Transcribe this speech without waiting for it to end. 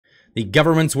The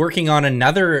government's working on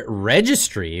another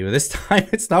registry. This time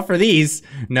it's not for these.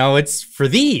 No, it's for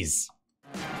these.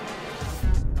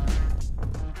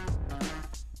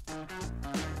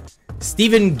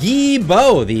 Stephen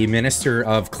Guilbeault, the Minister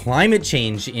of Climate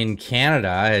Change in Canada,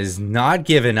 has not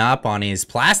given up on his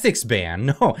plastics ban.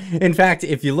 No, in fact,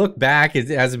 if you look back, it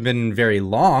hasn't been very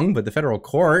long, but the federal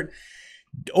court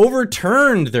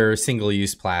overturned their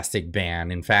single-use plastic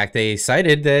ban. In fact, they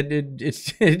cited that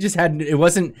it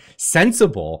wasn't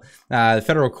sensible. The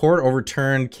federal court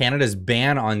overturned Canada's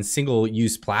ban on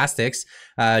single-use plastics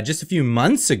just a few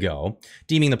months ago,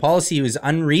 deeming the policy was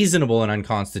unreasonable and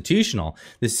unconstitutional.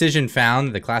 The decision found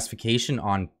that the classification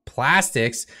on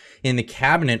plastics in the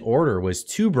cabinet order was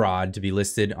too broad to be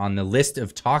listed on the list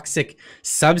of toxic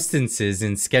substances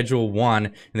in Schedule 1,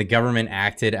 and the government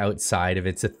acted outside of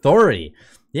its authority.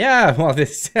 Yeah, well,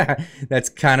 that's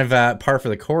kind of par for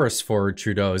the course for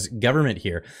Trudeau's government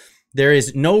here. There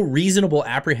is no reasonable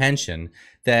apprehension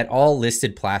that all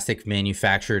listed plastic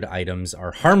manufactured items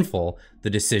are harmful,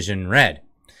 the decision read.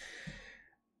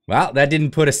 Well, that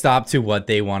didn't put a stop to what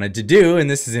they wanted to do, and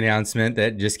this is an announcement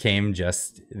that just came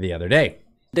just the other day.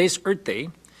 Today's Earth Day,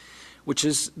 which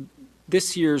is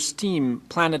this year's theme,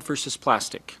 Planet versus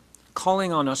Plastic,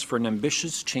 calling on us for an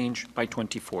ambitious change by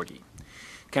 2040.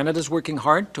 Canada's working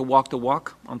hard to walk the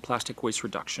walk on plastic waste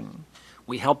reduction.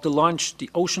 We helped to launch the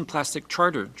Ocean Plastic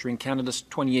Charter during Canada's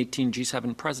 2018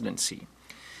 G7 presidency.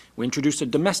 We introduced a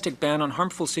domestic ban on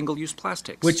harmful single-use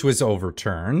plastics, which was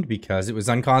overturned because it was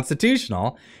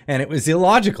unconstitutional and it was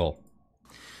illogical.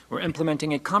 We're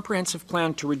implementing a comprehensive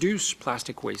plan to reduce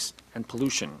plastic waste and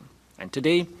pollution. And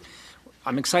today,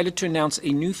 I'm excited to announce a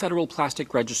new federal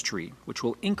plastic registry, which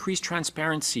will increase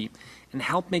transparency and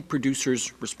help make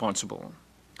producers responsible.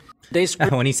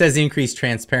 When he says increased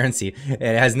transparency, it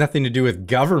has nothing to do with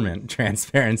government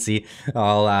transparency.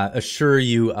 I'll assure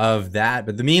you of that.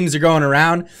 But the memes are going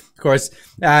around. Of course,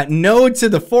 no to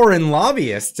the foreign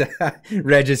lobbyist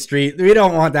registry. We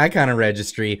don't want that kind of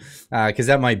registry because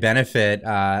that might benefit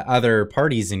other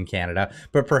parties in Canada.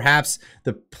 But perhaps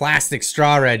the plastic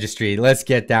straw registry, let's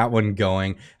get that one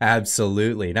going.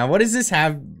 Absolutely. Now, what does this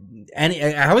have? And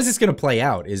how is this going to play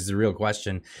out is the real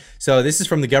question. So this is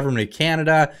from the Government of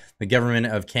Canada. The Government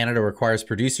of Canada requires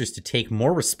producers to take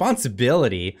more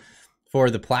responsibility for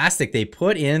the plastic they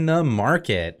put in the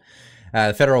market.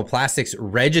 The Federal Plastics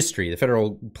Registry. The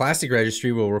Federal Plastic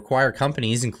Registry will require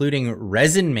companies, including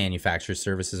resin manufacturers,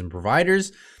 services, and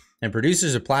providers, and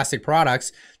producers of plastic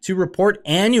products to report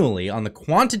annually on the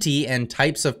quantity and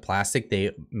types of plastic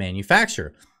they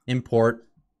manufacture, import,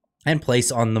 and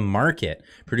place on the market.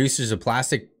 Producers of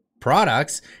plastic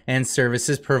products and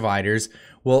services providers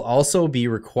will also be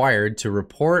required to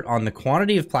report on the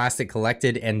quantity of plastic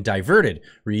collected and diverted,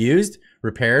 reused,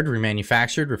 repaired,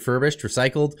 remanufactured, refurbished,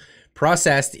 recycled,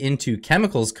 processed into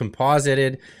chemicals,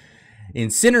 composited,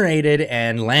 incinerated,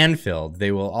 and landfilled.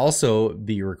 They will also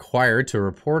be required to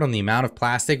report on the amount of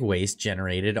plastic waste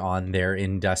generated on their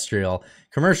industrial,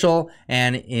 commercial,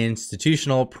 and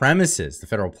institutional premises. The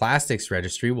Federal Plastics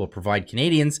Registry will provide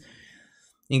Canadians,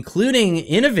 including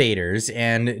innovators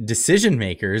and decision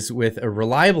makers, with a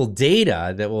reliable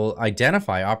data that will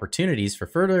identify opportunities for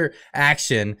further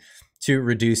action to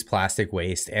reduce plastic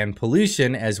waste and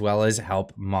pollution, as well as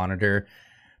help monitor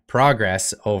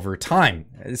progress over time.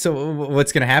 So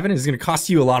what's going to happen is it's going to cost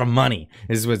you a lot of money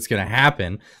is what's going to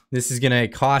happen. This is going to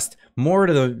cost more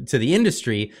to the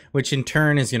industry, which in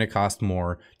turn is going to cost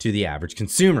more to the average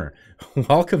consumer.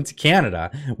 Welcome to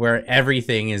Canada, where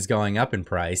everything is going up in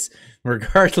price,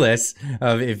 regardless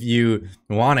of if you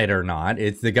want it or not.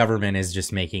 It's the government is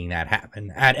just making that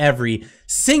happen at every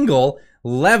single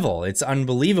level. It's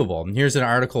unbelievable. And here's an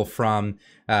article from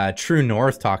True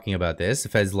North talking about this. The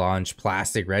Feds launched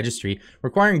plastic registry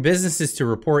requiring businesses to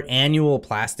report annual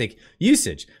plastic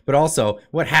usage, but also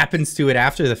what happens to it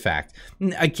after the fact.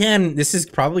 Again, this is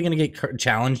probably going to get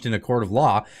challenged in a court of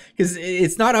law because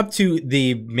it's not up to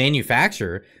the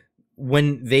manufacturer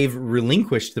when they've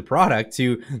relinquished the product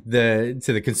to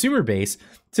the consumer base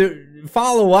to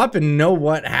follow up and know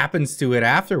what happens to it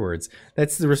afterwards.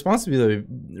 That's the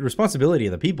responsibility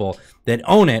of the people that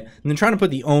own it, and then trying to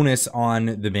put the onus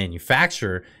on the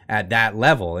manufacturer at that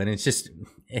level. And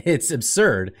it's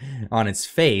absurd on its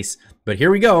face. But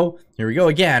here we go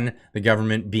again, the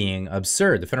government being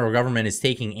absurd. The federal government is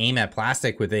taking aim at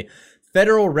plastic with a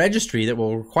federal registry that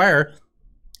will require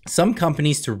some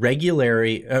companies to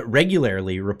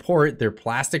regularly report their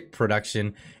plastic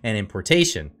production and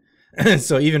importation.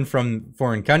 So even from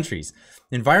foreign countries.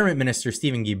 Environment Minister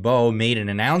Stephen Guilbeault made an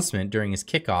announcement during his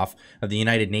kickoff of the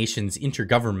United Nations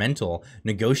Intergovernmental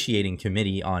Negotiating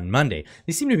Committee on Monday.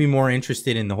 They seem to be more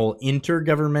interested in the whole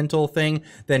intergovernmental thing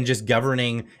than just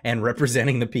governing and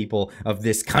representing the people of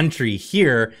this country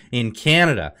here in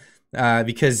Canada.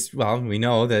 Because, well, we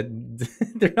know that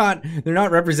they're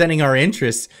not representing our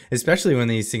interests, especially when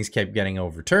these things kept getting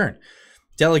overturned.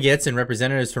 Delegates and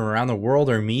representatives from around the world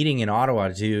are meeting in Ottawa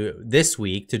this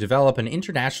week to develop an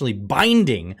internationally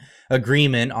binding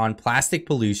agreement on plastic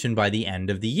pollution by the end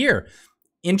of the year.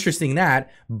 Interesting that,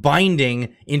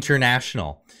 binding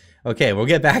international. Okay, we'll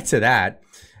get back to that.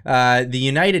 The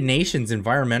United Nations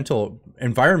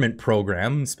Environment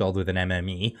Program, spelled with an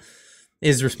MME,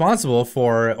 is responsible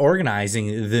for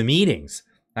organizing the meetings.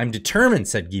 I'm determined,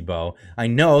 said Guilbeault. I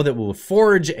know that we'll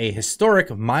forge a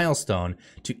historic milestone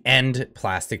to end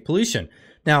plastic pollution.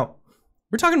 Now,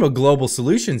 we're talking about global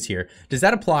solutions here. Does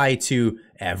that apply to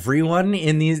everyone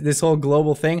in this whole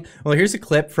global thing? Well, here's a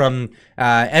clip from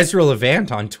Ezra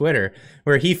Levant on Twitter,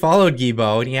 where he followed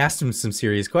Guilbeault and he asked him some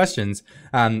serious questions.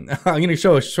 I'm going to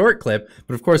show a short clip,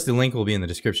 but of course the link will be in the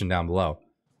description down below.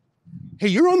 Hey,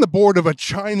 you're on the board of a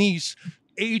Chinese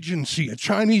agency, a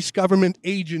Chinese government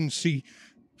agency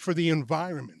for the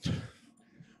environment.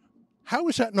 How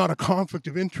is that not a conflict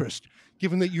of interest,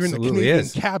 given that you're in the Canadian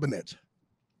cabinet?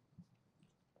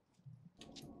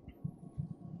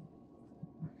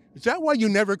 Is that why you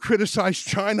never criticize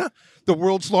China, the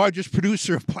world's largest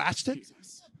producer of plastic?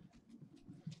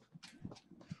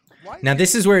 Now,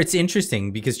 this is where it's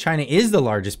interesting because China is the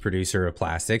largest producer of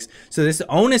plastics. So this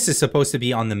onus is supposed to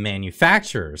be on the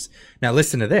manufacturers. Now,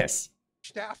 listen to this.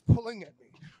 Staff pulling at me.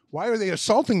 Why are they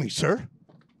assaulting me, sir?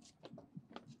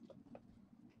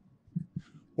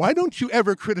 Why don't you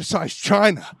ever criticize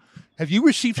China? Have you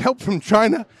received help from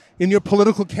China in your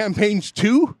political campaigns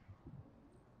too?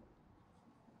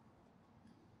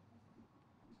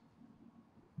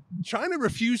 China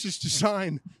refuses to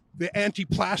sign the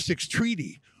anti-plastics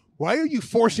treaty. Why are you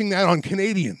forcing that on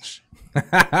Canadians?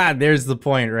 There's the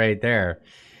point right there.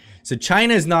 So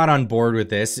China is not on board with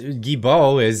this.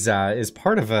 Guilbeault is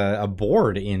part of a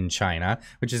board in China,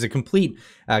 which is a complete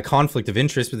conflict of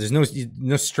interest. But there's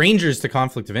no strangers to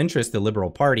conflict of interest. The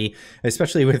Liberal Party,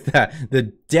 especially with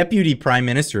the Deputy Prime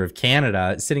Minister of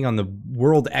Canada sitting on the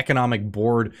World Economic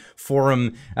Board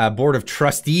Forum Board of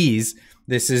Trustees.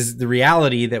 This is the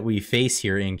reality that we face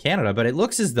here in Canada. But it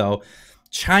looks as though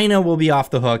China will be off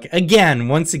the hook again,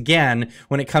 once again,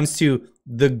 when it comes to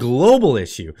the global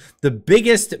issue. The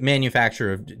biggest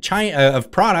manufacturer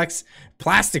of products,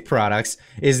 plastic products,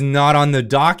 is not on the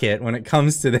docket when it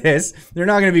comes to this. They're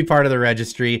not going to be part of the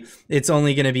registry. It's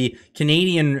only going to be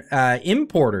Canadian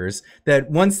importers that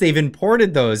once they've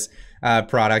imported those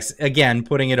products, again,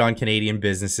 putting it on Canadian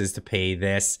businesses to pay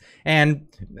this and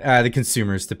the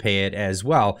consumers to pay it as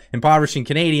well. Impoverishing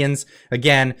Canadians,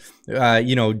 again,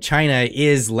 you know, China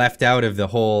is left out of the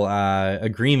whole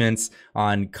agreements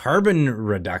on carbon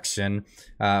reduction.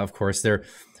 Of course, they're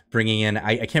bringing in,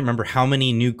 I can't remember how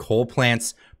many new coal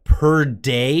plants per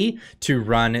day to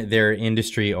run their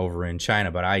industry over in China,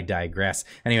 but I digress.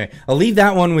 Anyway, I'll leave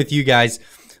that one with you guys.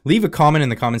 Leave a comment in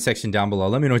the comment section down below.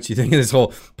 Let me know what you think of this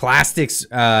whole plastics.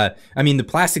 I mean, the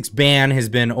plastics ban has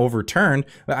been overturned.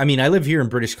 I mean, I live here in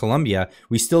British Columbia.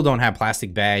 We still don't have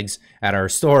plastic bags at our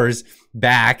stores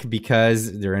back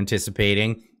because they're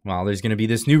anticipating, well, there's going to be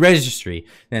this new registry,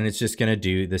 and it's just going to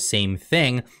do the same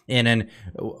thing. And then,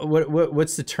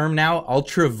 what's the term now?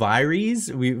 Ultra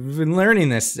vires. We've been learning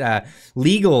this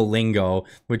legal lingo,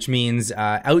 which means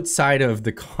outside of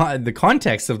the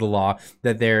context of the law,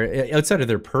 that they're outside of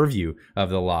their purview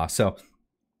of the law. So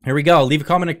here we go. Leave a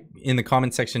comment in the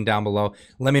comment section down below.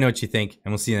 Let me know what you think,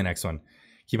 and we'll see you in the next one.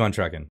 Keep on trucking.